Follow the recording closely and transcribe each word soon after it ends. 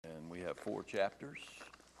have 4 chapters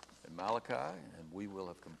in Malachi, and we will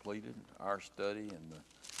have completed our study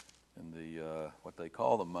in the what they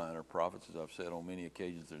call the minor prophets. As I've said on many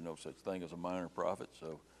occasions, there's no such thing as a minor prophet.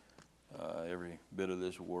 So every bit of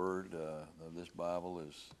this word, of this Bible,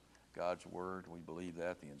 is God's word. We believe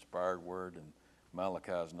that, the inspired word, and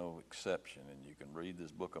Malachi is no exception. And you can read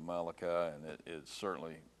this book of Malachi, and it's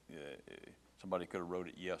certainly somebody could have wrote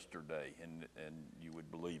it yesterday, and you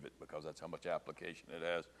would believe it, because that's how much application it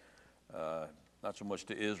has, not so much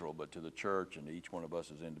to Israel, but to the church and to each one of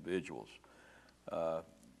us as individuals.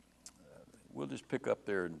 We'll just pick up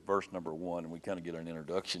there in verse number 1, and we kind of get an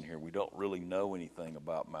introduction here. We don't really know anything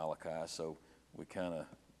about Malachi, so we kind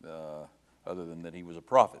of, other than that he was a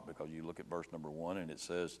prophet, because you look at verse number 1, and it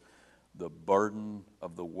says, the burden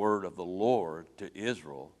of the word of the Lord to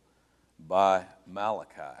Israel by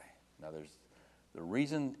Malachi. Now, the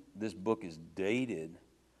reason this book is dated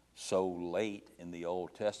so late in the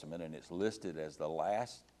Old Testament, and it's listed as the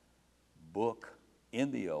last book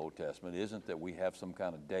in the Old Testament, isn't that we have some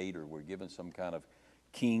kind of date, or we're given some kind of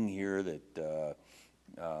king here that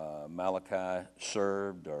Malachi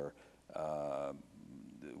served, or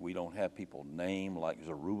we don't have people named like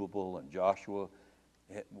Zerubbabel and Joshua.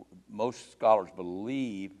 Most scholars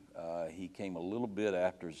believe he came a little bit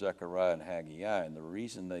after Zechariah and Haggai, and the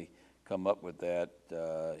reason they come up with that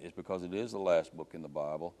is because it is the last book in the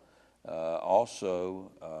Bible.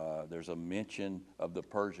 Also, there's a mention of the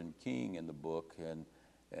Persian king in the book,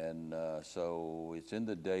 and so it's in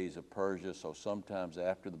the days of Persia, so sometimes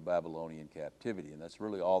after the Babylonian captivity, and that's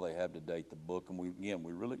really all they have to date the book. And we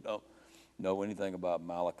really don't know anything about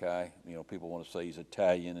Malachi. You know, people want to say he's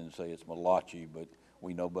Italian and say it's Malachi, but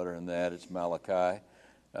we know better than that. It's Malachi.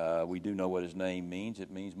 We do know what his name means. It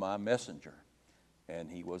means my messenger. And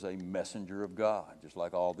he was a messenger of God, just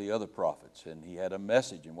like all the other prophets. And he had a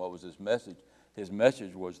message. And what was his message? His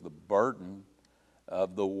message was the burden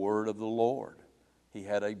of the word of the Lord. He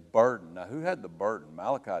had a burden. Now, who had the burden?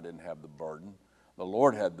 Malachi didn't have the burden. The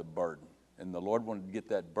Lord had the burden. And the Lord wanted to get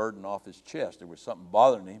that burden off his chest. There was something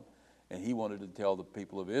bothering him, and he wanted to tell the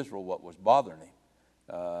people of Israel what was bothering him.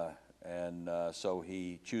 So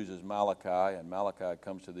he chooses Malachi, and Malachi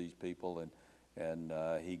comes to these people, and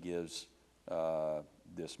he gives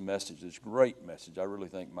this message, this great message. I really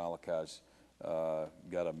think Malachi's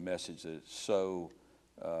got a message that's so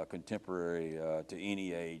contemporary to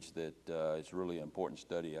any age that it's really an important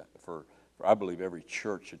study for I believe every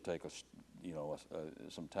church should take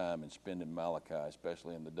some time and spend in Malachi,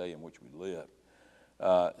 especially in the day in which we live.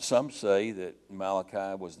 Some say that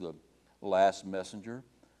Malachi was the last messenger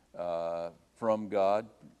from God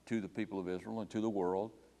to the people of Israel and to the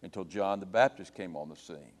world until John the Baptist came on the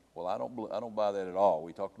scene. Well, I don't buy that at all.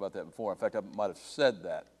 We talked about that before. In fact, I might have said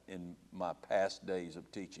that in my past days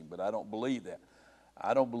of teaching, but I don't believe that.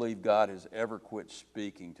 I don't believe God has ever quit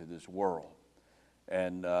speaking to this world.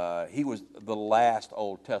 And he was the last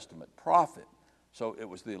Old Testament prophet, so it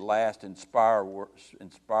was the last inspired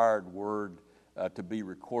word to be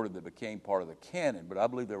recorded that became part of the canon. But I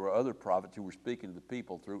believe there were other prophets who were speaking to the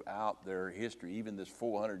people throughout their history, even this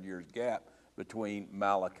 400 years gap between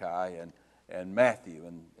Malachi and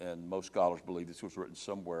Matthew, and most scholars believe this was written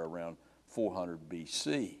somewhere around 400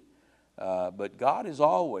 B.C. But God is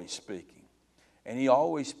always speaking, and he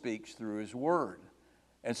always speaks through his word.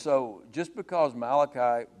 And so just because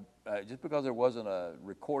there wasn't a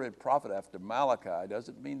recorded prophet after Malachi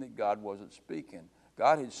doesn't mean that God wasn't speaking.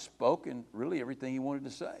 God had spoken really everything he wanted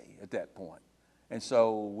to say at that point. And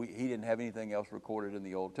so he didn't have anything else recorded in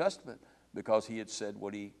the Old Testament because he had said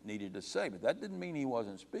what he needed to say. But that didn't mean he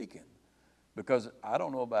wasn't speaking. Because I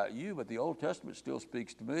don't know about you, but the Old Testament still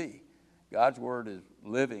speaks to me. God's word is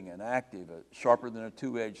living and active, sharper than a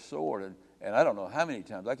two-edged sword. And I don't know how many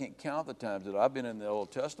times, I can't count the times that I've been in the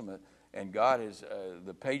Old Testament and God has,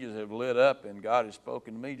 the pages have lit up and God has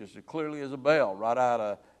spoken to me just as clearly as a bell right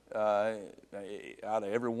out of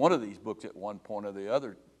every one of these books at one point or the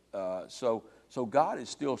other. So God is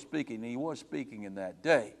still speaking, and he was speaking in that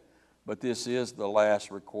day. But this is the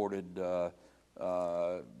last recorded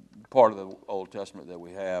part of the Old Testament that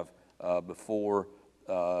we have before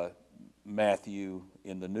Matthew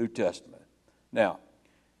in the New Testament. Now,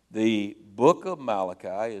 the book of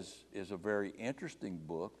Malachi is a very interesting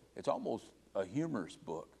book. It's almost a humorous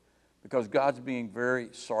book because God's being very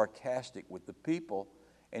sarcastic with the people,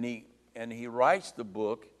 and he writes the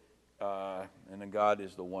book, and then God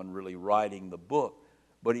is the one really writing the book.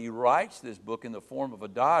 But he writes this book in the form of a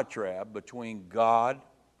diatribe between God,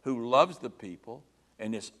 who loves the people,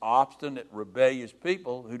 and this obstinate, rebellious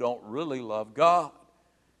people who don't really love God.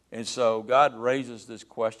 And so God raises this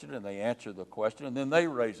question, and they answer the question, and then they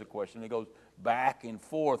raise the question. He goes back and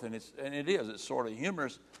forth, and it's sort of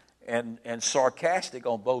humorous and sarcastic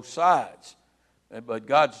on both sides. But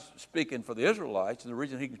God's speaking for the Israelites, and the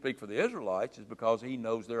reason he can speak for the Israelites is because he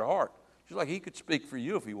knows their heart. Just like he could speak for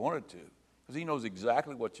you if he wanted to, because he knows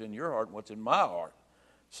exactly what's in your heart and what's in my heart.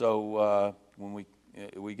 So when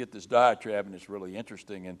we get this diatribe, and it's really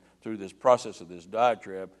interesting, and through this process of this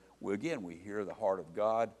diatribe, we hear the heart of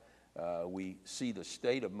God. We see the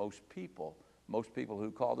state of most people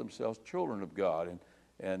who call themselves children of God,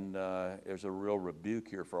 and there's a real rebuke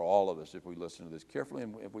here for all of us if we listen to this carefully,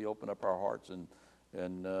 and if we open up our hearts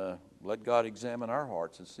and let God examine our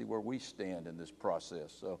hearts and see where we stand in this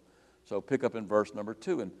process. So pick up in verse number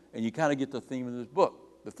 2, and you kind of get the theme of this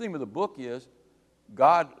book. The theme of the book is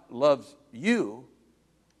God loves you,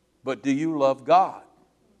 but do you love God?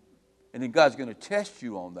 And then God's going to test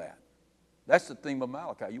you on that. That's the theme of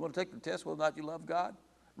Malachi. You want to take the test whether or not you love God?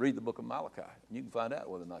 Read the book of Malachi, and you can find out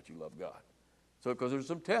whether or not you love God. So, because there's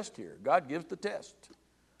some test here. God gives the test.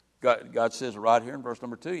 God says right here in verse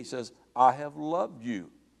number 2, he says, I have loved you,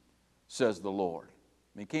 says the Lord.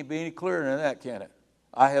 I mean, it can't be any clearer than that, can it?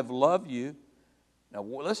 I have loved you. Now,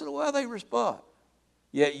 listen to how they respond.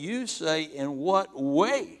 Yet you say, in what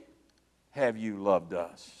way have you loved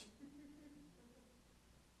us?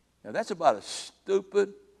 Now, that's about as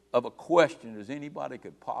stupid of a question as anybody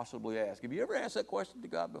could possibly ask. Have you ever asked that question to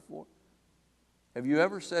God before? Have you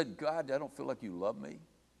ever said, God, I don't feel like you love me?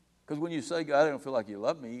 Because when you say, God, I don't feel like you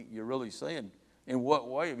love me, you're really saying, in what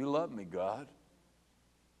way have you loved me, God?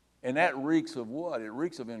 And that reeks of what? It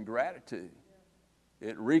reeks of ingratitude.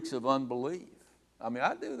 It reeks of unbelief. I mean,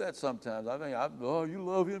 I do that sometimes. I think, oh, you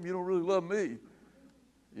love him, you don't really love me.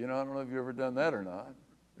 You know, I don't know if you've ever done that or not.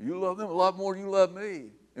 You love them a lot more than you love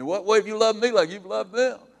me. In what way have you loved me like you've loved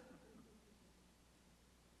them?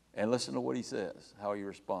 And listen to what he says, how he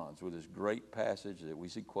responds with this great passage that we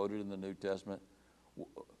see quoted in the New Testament.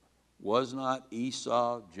 Was not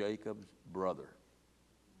Esau Jacob's brother?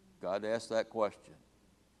 God asked that question.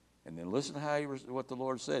 And then listen to what the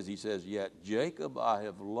Lord says. He says, yet Jacob I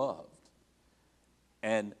have loved,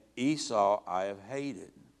 and Esau I have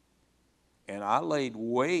hated. And I laid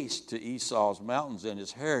waste to Esau's mountains and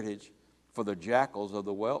his heritage for the jackals of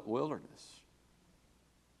the wilderness.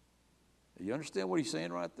 You understand what he's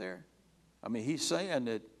saying right there? I mean, he's saying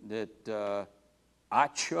that I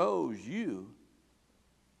chose you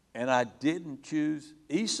and I didn't choose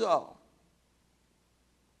Esau.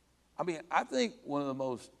 I mean, I think one of the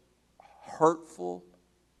most hurtful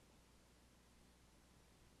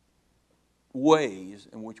ways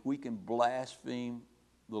in which we can blaspheme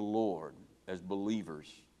the Lord as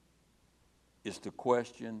believers is to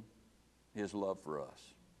question his love for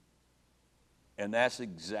us. And that's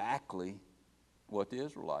exactly what the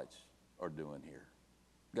Israelites are doing here.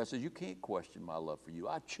 God says, you can't question my love for you.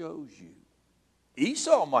 I chose you.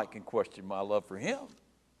 Esau can question my love for him.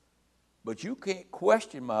 But you can't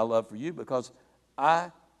question my love for you because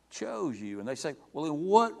I chose you. And they say, well, in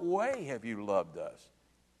what way have you loved us?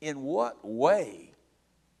 In what way?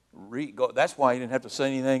 That's why he didn't have to say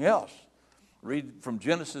anything else. Read from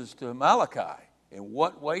Genesis to Malachi. In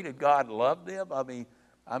what way did God love them?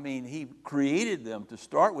 I mean, he created them to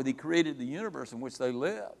start with. He created the universe in which they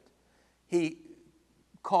lived. He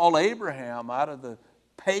called Abraham out of the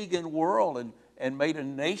pagan world and made a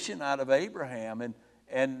nation out of Abraham.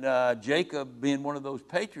 And Jacob being one of those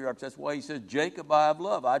patriarchs, that's why he says, Jacob I have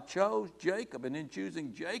loved. I chose Jacob, and in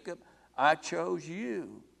choosing Jacob, I chose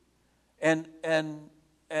you. And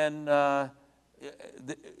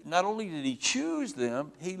not only did he choose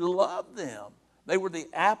them, he loved them. They were the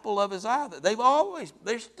apple of his eye.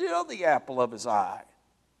 They're still the apple of his eye.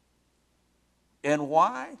 And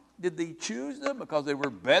why did he choose them? Because they were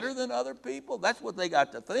better than other people? That's what they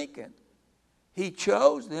got to thinking. He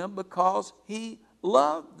chose them because he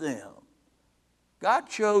loved them. God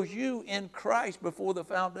chose you in Christ before the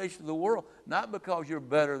foundation of the world, not because you're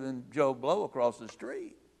better than Joe Blow across the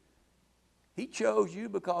street. He chose you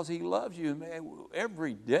because he loves you. Man,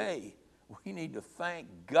 every day we need to thank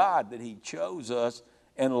God that he chose us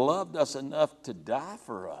and loved us enough to die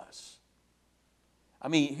for us. I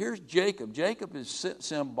mean, here's Jacob. Jacob is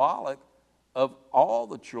symbolic of all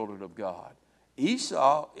the children of God.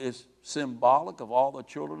 Esau is symbolic of all the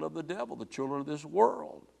children of the devil, the children of this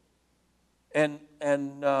world. And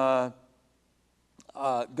God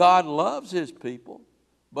loves his people,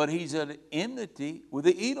 but he's at enmity with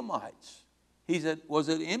the Edomites. Was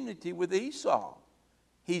at enmity with Esau.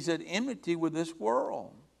 He's at enmity with this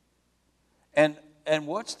world. And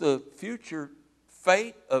what's the future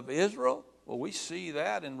fate of Israel? Well, we see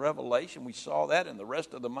that in Revelation. We saw that in the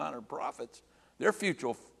rest of the minor prophets. Their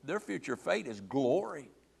future fate is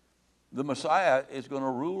glory. The Messiah is going to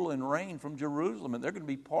rule and reign from Jerusalem, and they're going to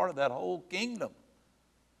be part of that whole kingdom.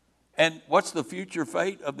 And what's the future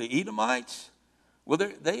fate of the Edomites? Well,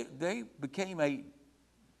 they became a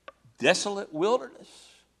desolate wilderness,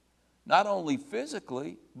 not only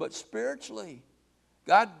physically, but spiritually.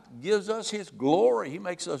 God gives us His glory. He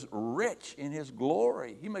makes us rich in His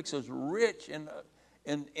glory. He makes us rich in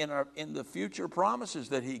the future promises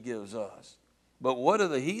that He gives us. But what do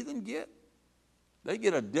the heathen get? They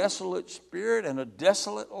get a desolate spirit and a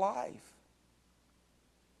desolate life.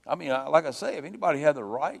 I mean, like I say, if anybody had the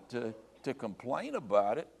right to complain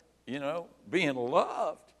about it, being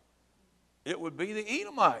loved, it would be the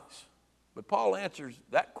Edomites. But Paul answers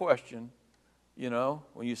that question,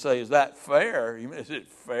 when you say, is that fair? Is it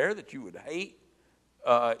fair that you would hate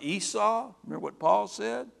Esau? Remember what Paul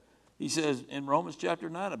said? He says in Romans chapter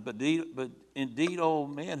 9, but indeed,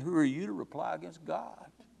 old man, who are you to reply against God?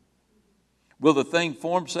 Will the thing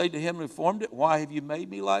formed say to him who formed it, why have you made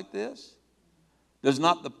me like this? Does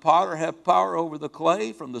not the potter have power over the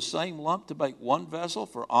clay from the same lump to make one vessel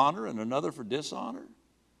for honor and another for dishonor?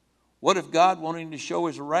 What if God, wanting to show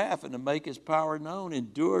His wrath and to make His power known,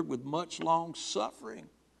 endured with much long suffering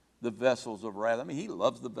the vessels of wrath? I mean, He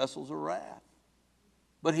loves the vessels of wrath.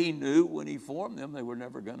 But He knew when He formed them they were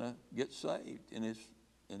never going to get saved in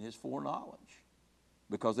His foreknowledge,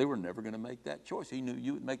 because they were never going to make that choice. He knew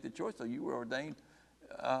you would make the choice, so you were ordained,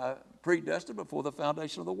 predestined before the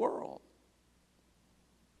foundation of the world.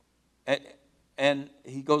 And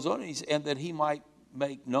he goes on, and that He might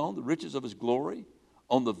make known the riches of His glory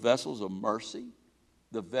on the vessels of mercy,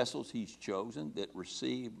 the vessels He's chosen that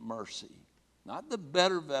receive mercy. Not the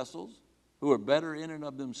better vessels who are better in and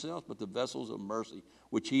of themselves, but the vessels of mercy,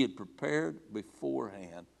 which He had prepared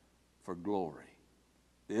beforehand for glory.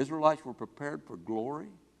 The Israelites were prepared for glory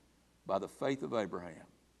by the faith of Abraham.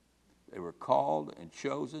 They were called and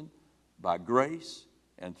chosen by grace,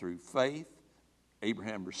 and through faith,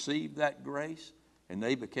 Abraham received that grace, and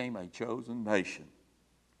they became a chosen nation.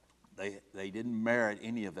 They didn't merit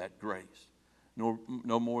any of that grace,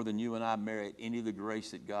 no more than you and I merit any of the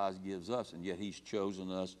grace that God gives us, and yet He's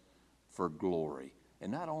chosen us for glory.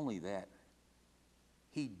 And not only that,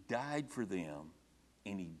 He died for them,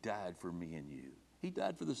 and He died for me and you. He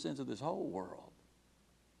died for the sins of this whole world.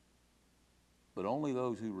 But only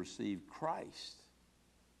those who receive Christ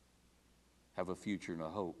have a future and a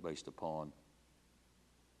hope based upon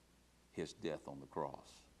His death on the cross.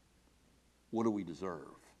 What do we deserve?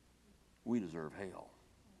 We deserve hell.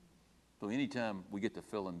 So anytime we get to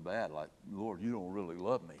feeling bad, like, Lord, you don't really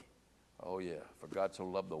love me. Oh yeah, for God so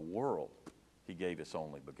loved the world, He gave His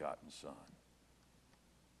only begotten Son.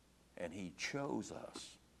 And He chose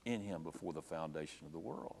us in Him before the foundation of the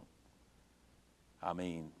world. I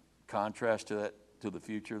mean, contrast to that, to the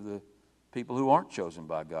future of the people who aren't chosen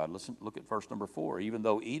by God. Look at verse number 4. Even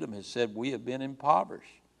though Edom has said, we have been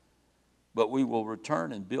impoverished, but we will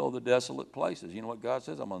return and build the desolate places. You know what God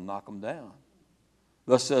says? I'm going to knock them down.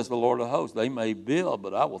 Thus says the Lord of hosts, they may build,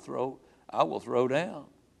 but I will throw down.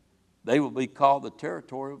 They will be called the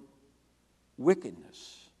territory of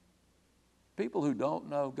wickedness. People who don't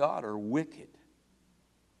know God are wicked.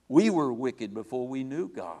 We were wicked before we knew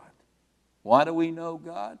God. Why do we know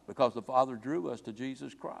God? Because the Father drew us to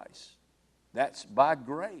Jesus Christ. That's by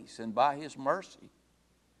grace and by His mercy.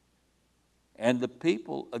 And the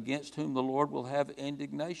people against whom the Lord will have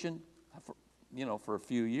indignation, for a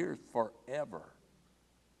few years, forever.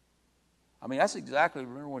 I mean, that's exactly,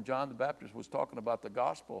 remember when John the Baptist was talking about the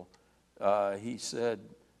gospel, he said,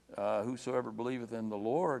 whosoever believeth in the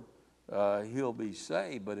Lord, he'll be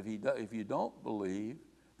saved. But if you don't believe,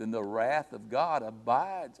 then the wrath of God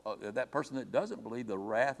abides. That person that doesn't believe, the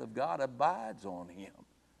wrath of God abides on him.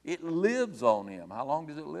 It lives on him. How long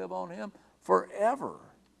does it live on him? Forever.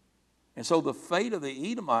 And so the fate of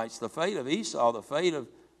the Edomites, the fate of Esau, the fate of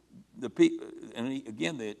the people, and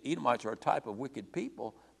again, the Edomites are a type of wicked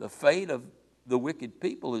people. The fate of the wicked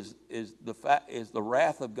people is the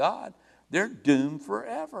wrath of God. They're doomed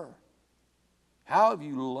forever. How have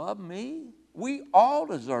you loved me? We all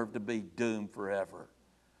deserve to be doomed forever.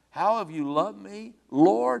 How have you loved me?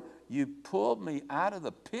 Lord, you pulled me out of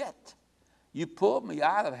the pit. You pulled me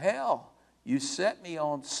out of hell. You set me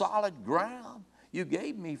on solid ground. You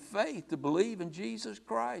gave me faith to believe in Jesus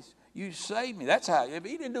Christ. You saved me. That's how. If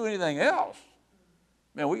He didn't do anything else,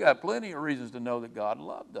 man, we got plenty of reasons to know that God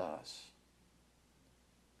loved us,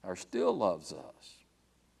 or still loves us.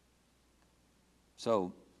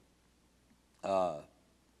 So, the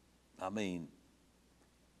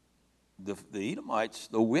Edomites,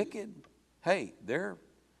 the wicked, hey, their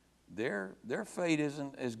fate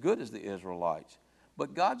isn't as good as the Israelites.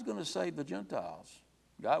 But God's going to save the Gentiles.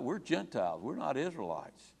 God, we're Gentiles. We're not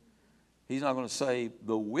Israelites. He's not going to save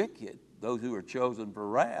the wicked, those who are chosen for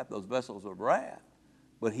wrath, those vessels of wrath.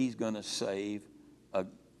 But he's going to save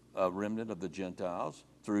a remnant of the Gentiles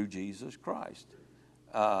through Jesus Christ.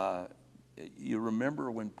 You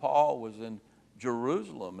remember when Paul was in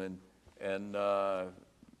Jerusalem and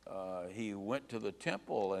he went to the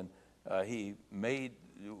temple and he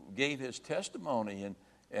gave his testimony,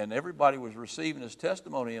 and everybody was receiving his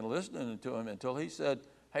testimony and listening to him until he said,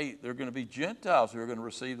 hey, there are going to be Gentiles who are going to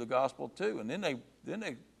receive the gospel too. And then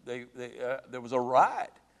there was a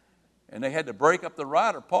riot, and they had to break up the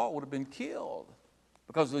riot or Paul would have been killed,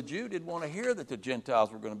 because the Jew didn't want to hear that the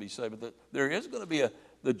Gentiles were going to be saved. But there is going to be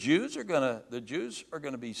the Jews are going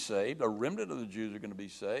to be saved. A remnant of the Jews are going to be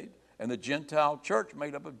saved, and the Gentile church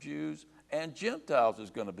made up of Jews and Gentiles is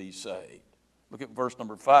going to be saved. Look at verse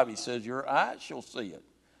number 5. He says, your eyes shall see it,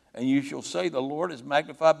 and you shall say, the Lord is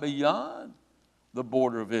magnified beyond the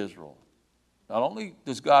border of Israel. Not only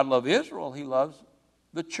does God love Israel, he loves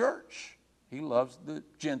the church. He loves the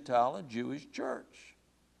Gentile and Jewish church.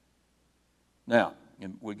 Now,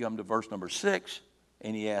 we come to verse number 6,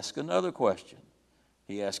 and he asks another question.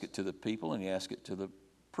 He asks it to the people, and he asks it to the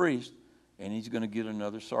priest, and he's going to get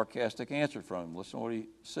another sarcastic answer from him. Listen to what he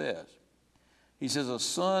says. He says, a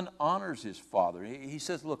son honors his father. He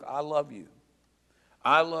says, look, I love you.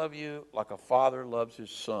 I love you like a father loves his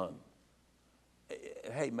son.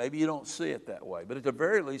 Hey, maybe you don't see it that way, but at the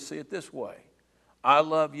very least, see it this way. I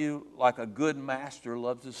love you like a good master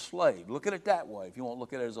loves his slave. Look at it that way if you won't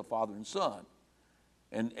look at it as a father and son.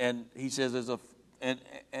 And he says,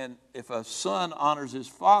 and if a son honors his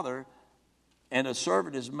father and a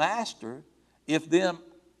servant his master, if then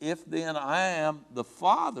I am the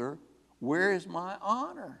father, where is my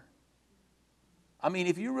honor? I mean,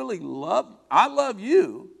 if you really I love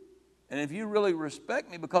you, and if you really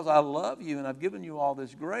respect me because I love you and I've given you all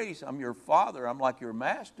this grace, I'm your father, I'm like your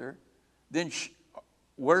master, then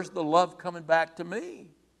where's the love coming back to me?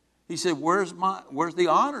 He said, where's the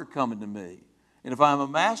honor coming to me? And if I'm a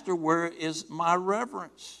master, where is my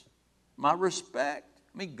reverence, my respect?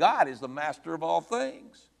 I mean, God is the master of all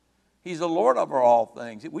things. He's the Lord over all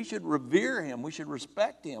things. We should revere him. We should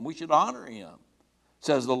respect him. We should honor him,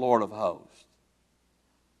 says the Lord of hosts.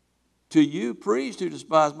 To you, priests who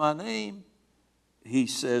despise my name, he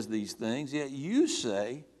says these things, yet you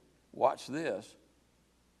say, watch this,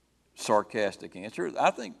 sarcastic answer. I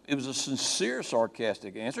think it was a sincere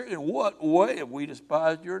sarcastic answer. In what way have we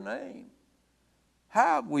despised your name?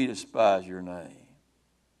 How have we despised your name?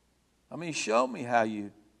 I mean, show me how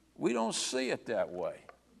we don't see it that way.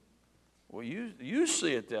 Well, you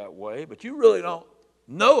see it that way, but you really don't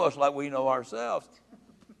know us like we know ourselves.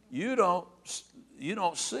 You don't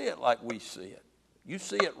see it like we see it. You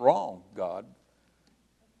see it wrong, God.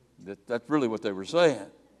 That's really what they were saying.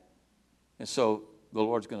 And so the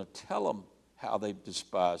Lord's going to tell them how they've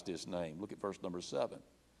despised his name. Look at verse number 7.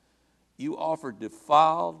 You offered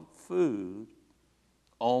defiled food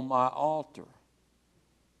on my altar.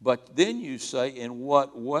 But then you say, in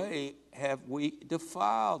what way have we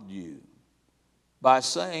defiled you? By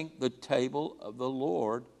saying the table of the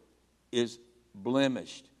Lord is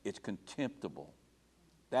blemished. It's contemptible.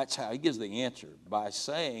 That's how he gives the answer. By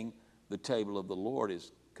saying the table of the Lord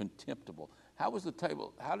is contemptible. How was the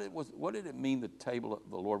table? What did it mean the table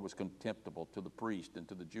of the Lord was contemptible to the priest and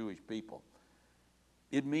to the Jewish people?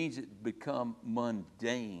 It means it become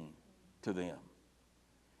mundane to them.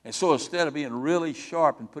 And so instead of being really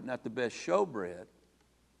sharp and putting out the best showbread,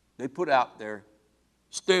 they put out their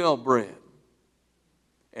stale bread.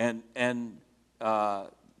 And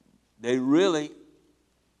they really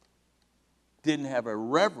didn't have a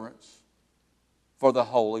reverence for the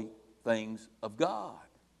holy things of God.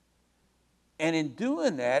 And in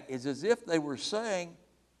doing that, it's as if they were saying,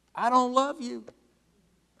 I don't love you.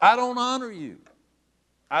 I don't honor you.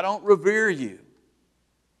 I don't revere you.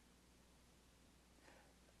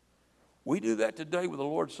 We do that today with the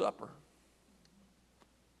Lord's Supper.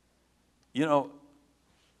 You know,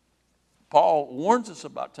 Paul warns us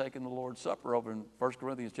about taking the Lord's Supper over in 1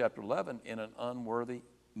 Corinthians chapter 11 in an unworthy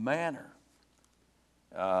manner.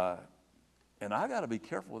 And I got to be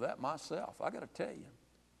careful with that myself. I got to tell you.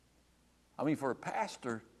 I mean, for a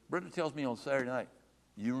pastor, Brenda tells me on Saturday night,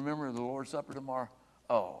 you remember the Lord's Supper tomorrow?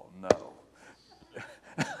 Oh, no.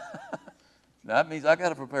 That means I got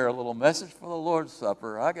to prepare a little message for the Lord's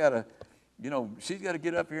Supper. I got to, she's got to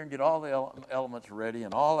get up here and get all the elements ready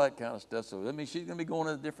and all that kind of stuff. So that means she's going to be going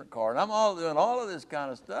in a different car. And I'm all doing all of this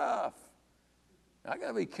kind of stuff. I got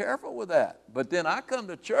to be careful with that. But then I come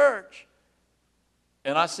to church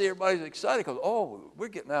and I see everybody's excited because, we're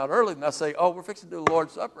getting out early. And I say, we're fixing to do the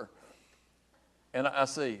Lord's Supper. And I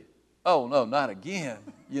say, oh, no, not again,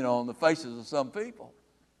 on the faces of some people.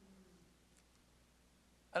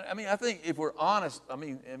 I mean, I think if we're honest, I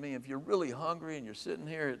mean, if you're really hungry and you're sitting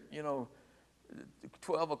here at,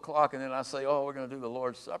 12 o'clock, and then I say, oh, we're going to do the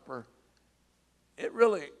Lord's Supper, it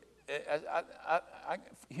really,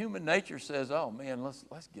 human nature says, oh, man, let's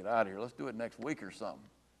get out of here. Let's do it next week or something.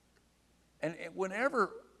 And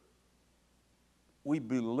whenever we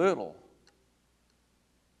belittle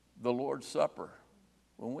the Lord's Supper,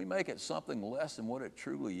 when we make it something less than what it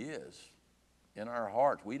truly is in our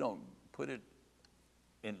hearts, we don't put it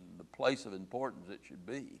in the place of importance it should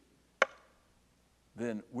be,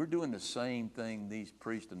 then we're doing the same thing these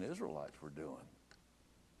priests and Israelites were doing.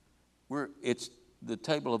 The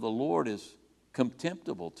table of the Lord is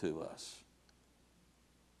contemptible to us.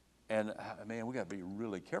 And, man, we got to be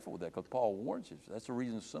really careful with that, because Paul warns us. That's the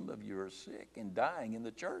reason some of you are sick and dying in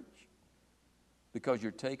the church, because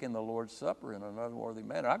you're taking the Lord's Supper in an unworthy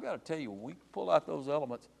manner. I've got to tell you, when we pull out those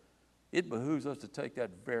elements, it behooves us to take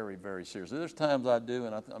that very, very seriously. There's times I do,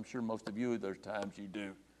 and I'm sure most of you, there's times you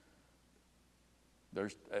do.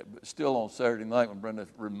 There's still on Saturday night when Brenda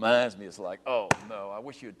reminds me, it's like, oh, no, I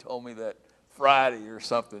wish you had told me that Friday or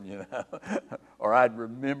something, or I'd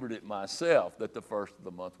remembered it myself, that the first of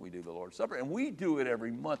the month we do the Lord's Supper. And we do it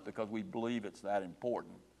every month because we believe it's that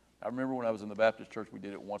important. I remember when I was in the Baptist church, we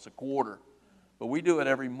did it once a quarter. But we do it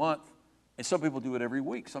every month, and some people do it every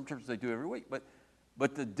week. Some churches, they do it every week.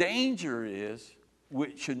 But the danger is,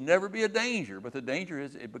 which should never be a danger, but the danger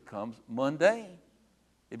is it becomes mundane.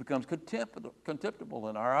 It becomes contemptible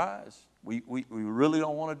in our eyes. We really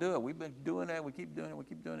don't want to do it. We've been doing that. We keep doing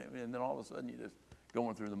it. And then all of a sudden, you're just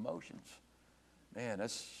going through the motions. Man,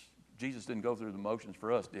 Jesus didn't go through the motions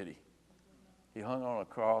for us, did he? He hung on a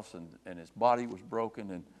cross, and his body was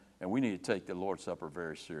broken, and we need to take the Lord's Supper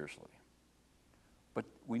very seriously. But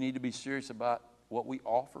we need to be serious about what we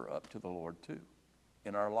offer up to the Lord, too,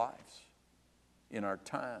 in our lives, in our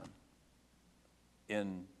time,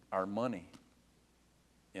 in our money,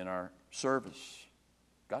 in our service.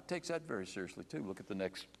 God takes that very seriously, too. Look at the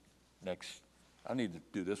next. I need to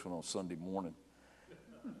do this one on Sunday morning.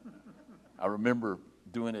 I remember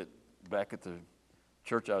doing it back at the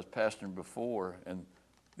church I was pastoring before, and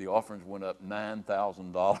the offerings went up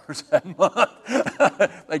 $9,000 that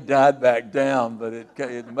month. They died back down, but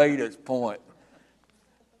it made its point.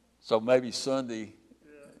 So maybe Sunday,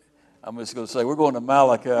 I'm just going to say, we're going to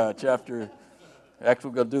Malachi chapter.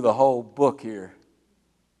 Actually, we're going to do the whole book here.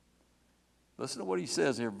 Listen to what he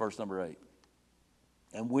says here in verse number 8.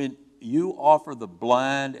 And when you offer the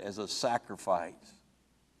blind as a sacrifice,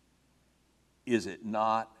 is it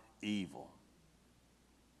not evil?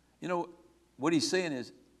 What he's saying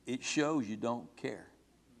is, it shows you don't care.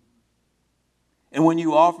 And when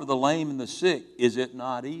you offer the lame and the sick, is it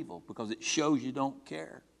not evil? Because it shows you don't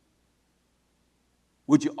care.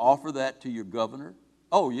 Would you offer that to your governor?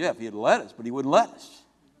 Oh, yeah, if he'd let us, but he wouldn't let us.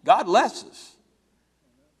 God lets us.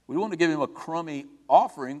 We want to give him a crummy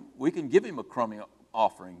offering. We can give him a crummy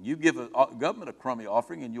offering. You give a government a crummy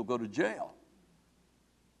offering and you'll go to jail.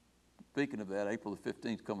 Speaking of that, April the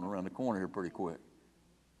 15th is coming around the corner here pretty quick.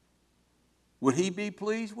 Would he be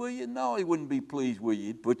pleased with you? No, he wouldn't be pleased with you.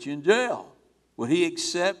 He'd put you in jail. Would he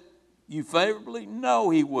accept you favorably?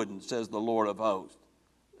 No, he wouldn't, says the Lord of hosts.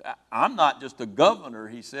 I'm not just a governor,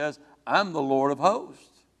 he says. I'm the Lord of hosts.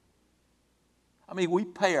 I mean, we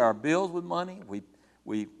pay our bills with money.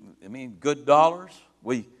 Good dollars.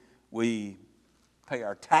 We pay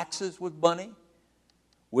our taxes with money.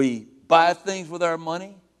 We buy things with our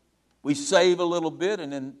money. We save a little bit,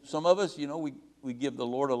 and then some of us, we give the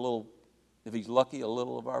Lord a little, if he's lucky, a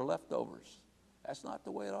little of our leftovers. That's not the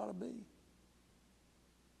way it ought to be.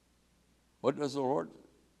 What does the Lord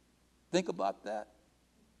think about that?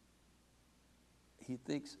 He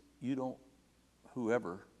thinks you don't,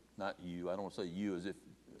 whoever, not you, I don't want to say you as if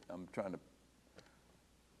I'm trying to,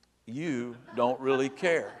 you don't really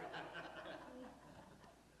care.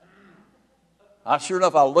 Sure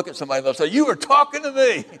enough, I'll look at somebody and they'll say, you were talking to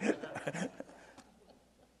me.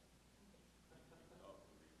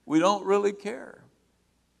 We don't really care.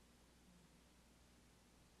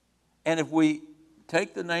 And if we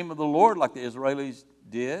take the name of the Lord like the Israelis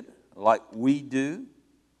did, like we do,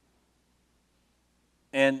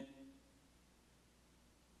 and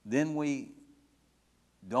then we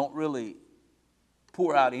don't really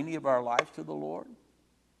pour out any of our lives to the Lord,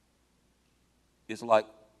 it's like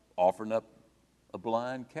offering up a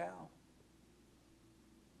blind cow.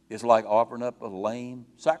 It's like offering up a lame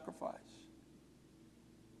sacrifice.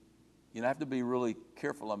 have to be really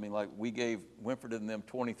careful. I mean, like we gave Winford and them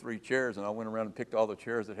 23 chairs, and I went around and picked all the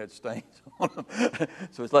chairs that had stains on them.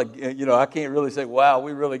 So it's like, I can't really say, wow,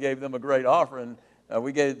 we really gave them a great offering.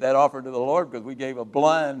 We gave that offering to the Lord because we gave a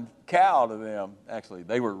blind cow to them. Actually,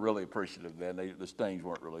 they were really appreciative then. The stains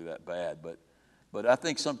weren't really that bad. But I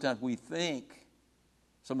think sometimes we think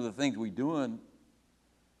some of the things we're doing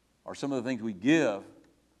or some of the things we give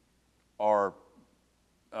are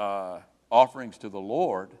offerings to the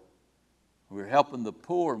Lord. We're helping the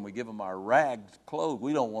poor and we give them our rags, clothes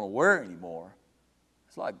we don't want to wear anymore.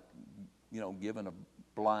 It's like, giving a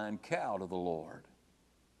blind cow to the Lord.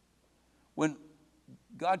 When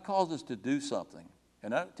God calls us to do something,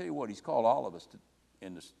 and I'll tell you what, He's called all of us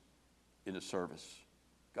in this service.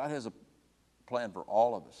 God has a plan for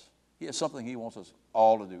all of us. He has something He wants us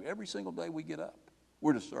all to do. Every single day we get up,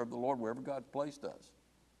 we're to serve the Lord wherever God's placed us.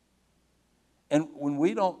 And when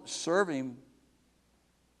we don't serve Him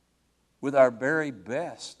with our very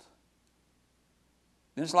best,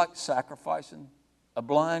 then it's like sacrificing a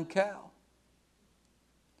blind cow.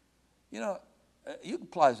 You can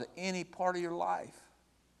apply this to any part of your life.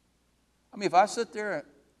 I mean, if I sit there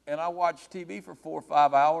and I watch TV for 4 or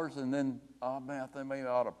 5 hours and then, oh man, I think maybe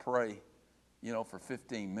I ought to pray, for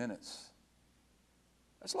 15 minutes.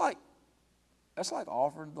 That's like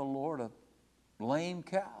offering the Lord a lame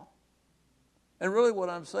cow. And really what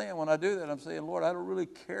I'm saying when I do that, I'm saying, Lord, I don't really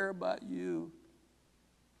care about you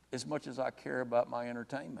as much as I care about my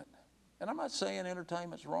entertainment. And I'm not saying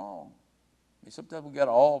entertainment's wrong. I mean, sometimes we've got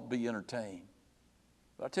to all be entertained.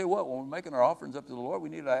 But I tell you what, when we're making our offerings up to the Lord, we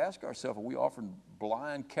need to ask ourselves, are we offering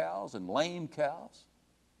blind cows and lame cows?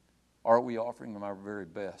 Or are we offering them our very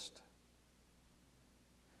best?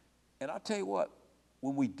 And I tell you what,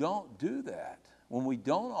 when we don't do that, when we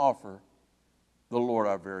don't offer the Lord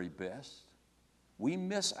our very best, we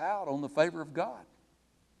miss out on the favor of God.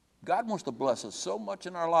 God wants to bless us so much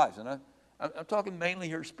in our lives. And I'm talking mainly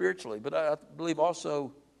here spiritually, but I believe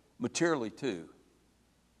also materially too.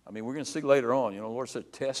 I mean, we're going to see later on, the Lord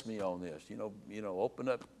said, test me on this. Open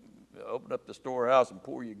up the storehouse and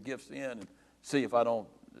pour your gifts in and see if I don't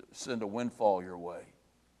send a windfall your way.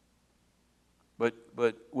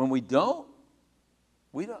 But when we don't,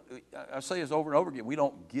 I say this over and over again, we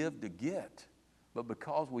don't give to get. But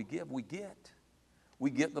because we give, we get. We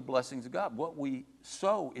get the blessings of God. What we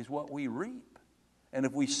sow is what we reap. And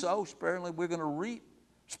if we sow sparingly, we're going to reap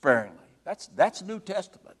sparingly. That's New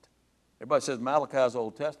Testament. Everybody says Malachi is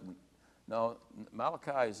Old Testament. No,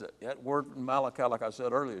 Malachi is, that word Malachi, like I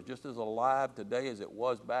said earlier, is just as alive today as it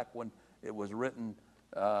was back when it was written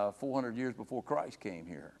 400 years before Christ came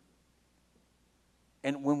here.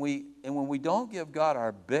 And when we don't give God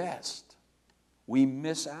our best, we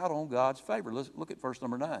miss out on God's favor. Let's look at verse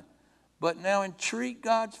number 9. But now entreat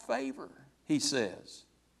God's favor, he says,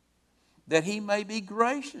 that He may be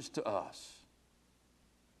gracious to us.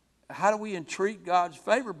 How do we entreat God's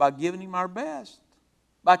favor? By giving Him our best.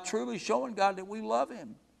 By truly showing God that we love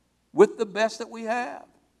Him with the best that we have.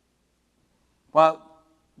 While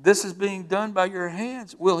this is being done by your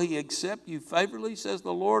hands, will He accept you favorably, says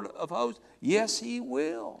the Lord of hosts? Yes, He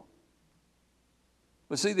will.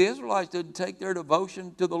 But see, the Israelites didn't take their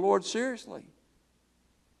devotion to the Lord seriously.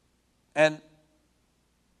 And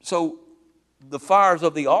so the fires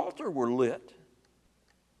of the altar were lit,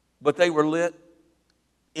 but they were lit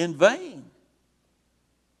in vain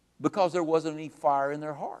because there wasn't any fire in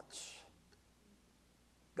their hearts.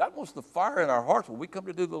 God wants the fire in our hearts. When we come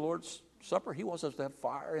to do the Lord's Supper, He wants us to have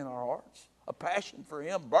fire in our hearts, a passion for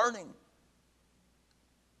Him burning.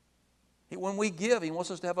 When we give, He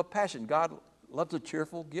wants us to have a passion. God loves a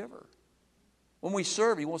cheerful giver. When we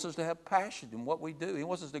serve, He wants us to have passion in what we do. He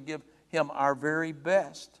wants us to give Him our very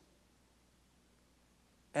best.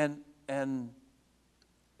 And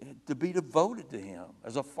to be devoted to Him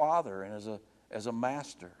as a father and as a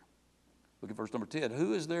master. Look at verse number 10.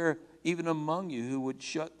 Who is there even among you who would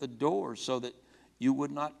shut the door so that you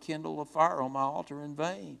would not kindle a fire on my altar in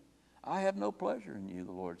vain? I have no pleasure in you,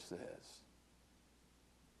 the Lord says.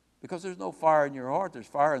 Because there's no fire in your heart. There's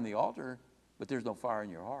fire in the altar, but there's no fire in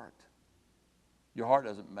your heart. Your heart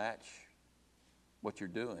doesn't match what you're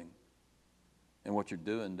doing. And what you're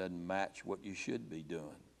doing doesn't match what you should be doing.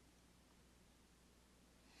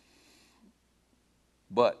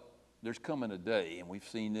 But there's coming a day, and we've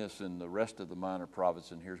seen this in the rest of the minor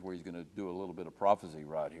prophets, and here's where he's going to do a little bit of prophecy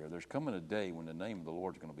right here. There's coming a day when the name of the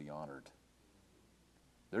Lord is going to be honored.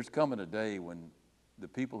 There's coming a day when the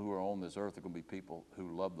people who are on this earth are going to be people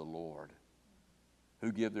who love the Lord,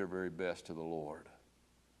 who give their very best to the Lord.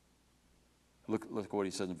 Look what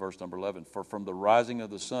he says in verse number 11. For from the rising of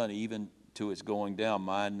the sun even to its going down,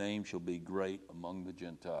 my name shall be great among the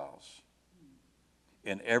Gentiles.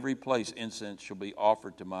 In every place incense shall be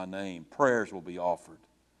offered to my name. Prayers will be offered.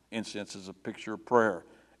 Incense is a picture of prayer.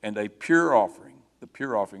 And a pure offering. The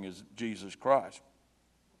pure offering is Jesus Christ.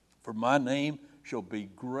 For my name shall be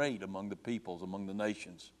great among the peoples, among the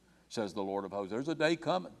nations, says the Lord of hosts. There's a day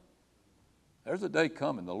coming. There's a day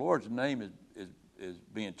coming. The Lord's name is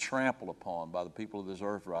being trampled upon by the people of this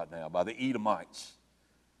earth right now, by the Edomites,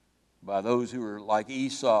 by those who are like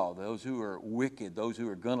Esau, those who are wicked, those who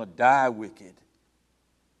are going to die wicked.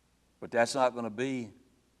 But that's not going to be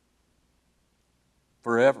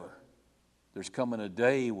forever. There's coming a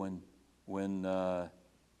day when the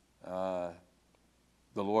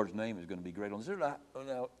Lord's name is going to be great.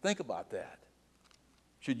 Now, think about that.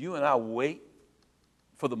 Should you and I wait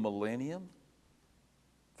for the millennium,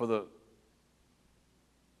 for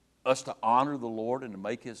us to honor the Lord and to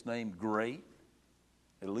make His name great,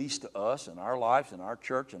 at least to us in our lives, in our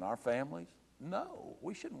church, in our families? No,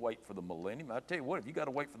 we shouldn't wait for the millennium. I tell you what, if you got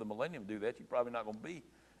to wait for the millennium to do that, you're probably not going to be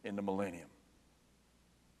in the millennium.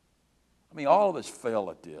 I mean, all of us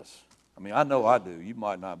fail at this. I mean, I know I do. You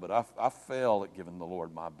might not, but I fail at giving the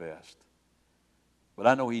Lord my best. But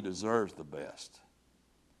I know He deserves the best.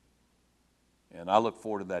 And I look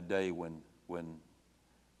forward to that day when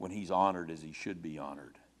He's honored as He should be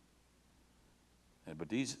honored. But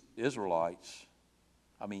these Israelites,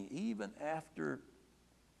 I mean, even after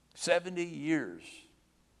 70 years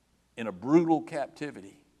in a brutal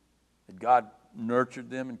captivity, that God nurtured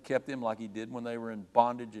them and kept them like He did when they were in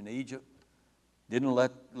bondage in Egypt. Didn't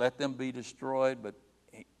let them be destroyed, but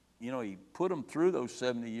He put them through those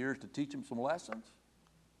 70 years to teach them some lessons.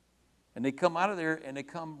 And they come out of there and they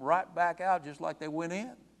come right back out just like they went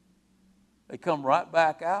in. They come right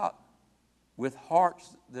back out with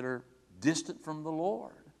hearts that are distant from the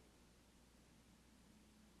Lord.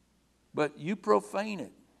 But you profane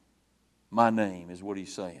it, my name, is what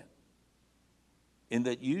He's saying. In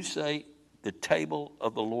that you say the table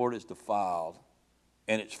of the Lord is defiled,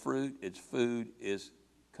 and its fruit, its food is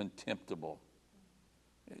contemptible.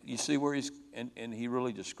 You see where and He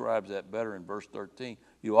really describes that better in verse 13.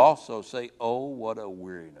 You also say, oh, what a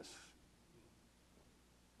weariness.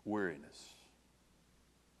 Weariness.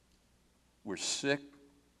 We're sick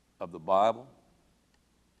of the Bible.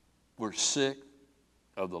 We're sick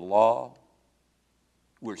of the law.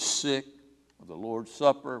 We're sick of the Lord's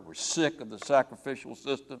Supper. We're sick of the sacrificial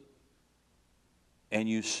system. And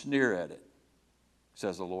you sneer at it,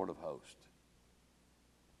 says the Lord of hosts.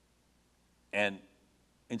 And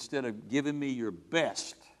instead of giving me your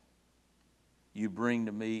best, you bring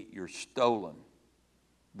to me your stolen,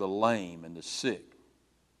 the lame, and the sick.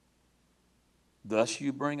 Thus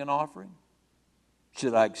you bring an offering?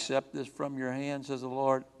 Should I accept this from your hand, says the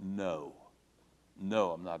Lord? No.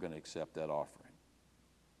 No, I'm not going to accept that offering.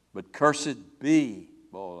 But cursed be.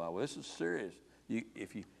 Oh, now this is serious.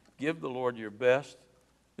 If you give the Lord your best,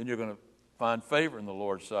 then you're going to find favor in the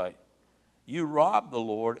Lord's sight. You rob the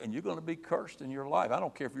Lord, and you're going to be cursed in your life. I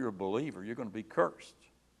don't care if you're a believer, you're going to be cursed.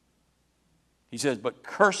 He says, but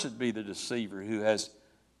cursed be the deceiver who has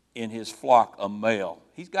in his flock a male.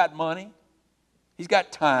 He's got money. He's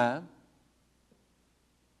got time.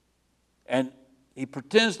 And he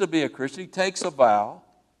pretends to be a Christian. He takes a vow,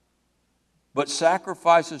 but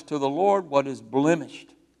sacrifices to the Lord what is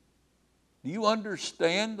blemished. Do you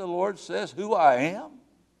understand, the Lord says, who I am?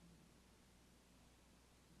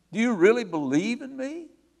 Do you really believe in me?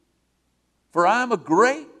 For I am a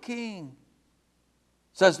great king,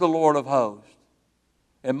 says the Lord of hosts.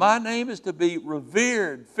 And my name is to be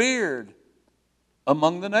revered, feared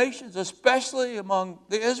among the nations, especially among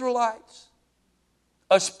the Israelites,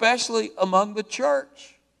 especially among the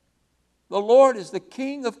church. The Lord is the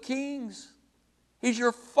King of kings. He's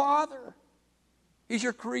your Father. He's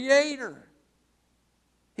your Creator.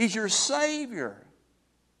 He's your Savior.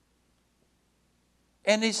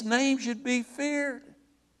 And His name should be feared.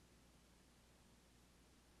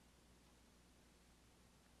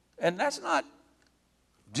 And that's not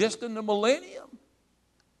just in the millennium.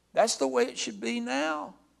 That's the way it should be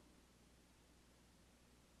now.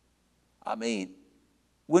 I mean,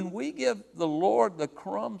 when we give the Lord the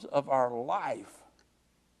crumbs of our lives,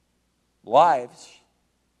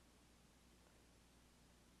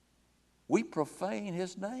 we profane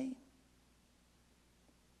His name.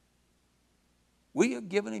 We have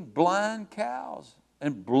given Him blind cows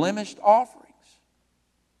and blemished offerings.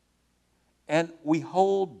 And we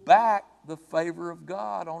hold back the favor of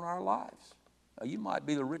God on our lives. Now, you might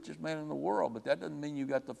be the richest man in the world, but that doesn't mean you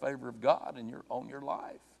got the favor of God on your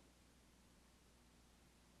life.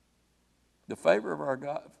 The favor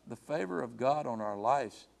of God on our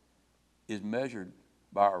lives is measured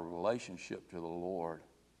by our relationship to the Lord,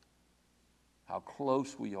 how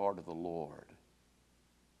close we are to the Lord.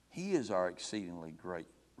 He is our exceedingly great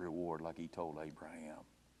reward, like he told Abraham.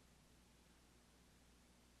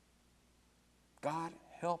 God,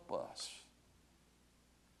 help us.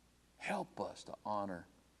 Help us to honor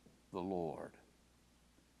the Lord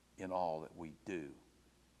in all that we do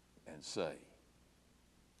and say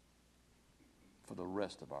for the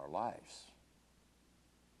rest of our lives,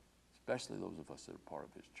 especially those of us that are part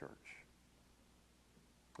of his church.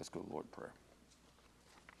 Let's go to the Lord in prayer.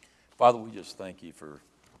 Father, we just thank you for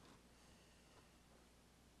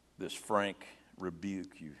this frank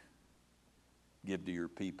rebuke you give to your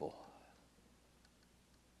people.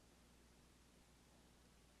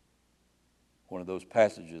 One of those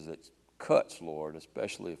passages that cuts, Lord,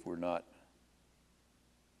 especially if we're not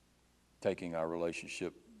taking our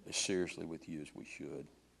relationship as seriously with you as we should.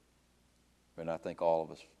 And I think all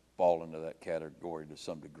of us fall into that category to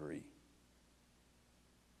some degree.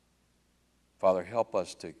 Father, help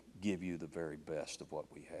us to give you the very best of what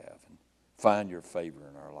we have and find your favor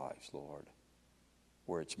in our lives, Lord,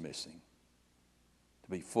 where it's missing. To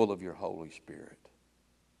be full of your Holy Spirit.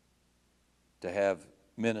 To have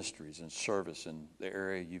ministries and service in the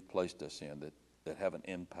area you've placed us in that have an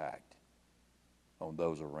impact on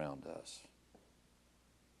those around us.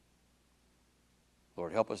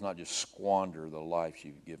 Lord, help us not just squander the lives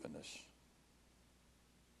you've given us.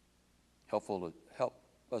 Help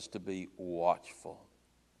us to be watchful.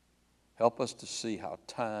 Help us to see how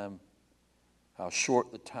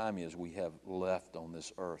short the time is we have left on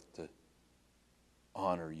this earth to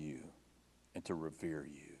honor you and to revere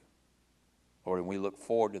you. Lord, and we look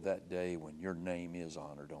forward to that day when your name is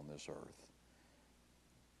honored on this earth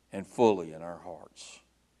and fully in our hearts.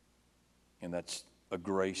 And that's a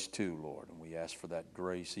grace too, Lord. And we ask for that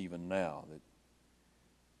grace even now,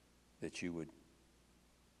 that you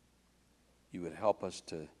would help us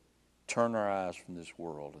to turn our eyes from this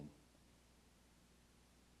world and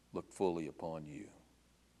look fully upon you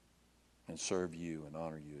and serve you and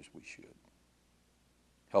honor you as we should.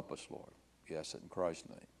 Help us, Lord. We ask it in Christ's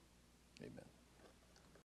name. Amen.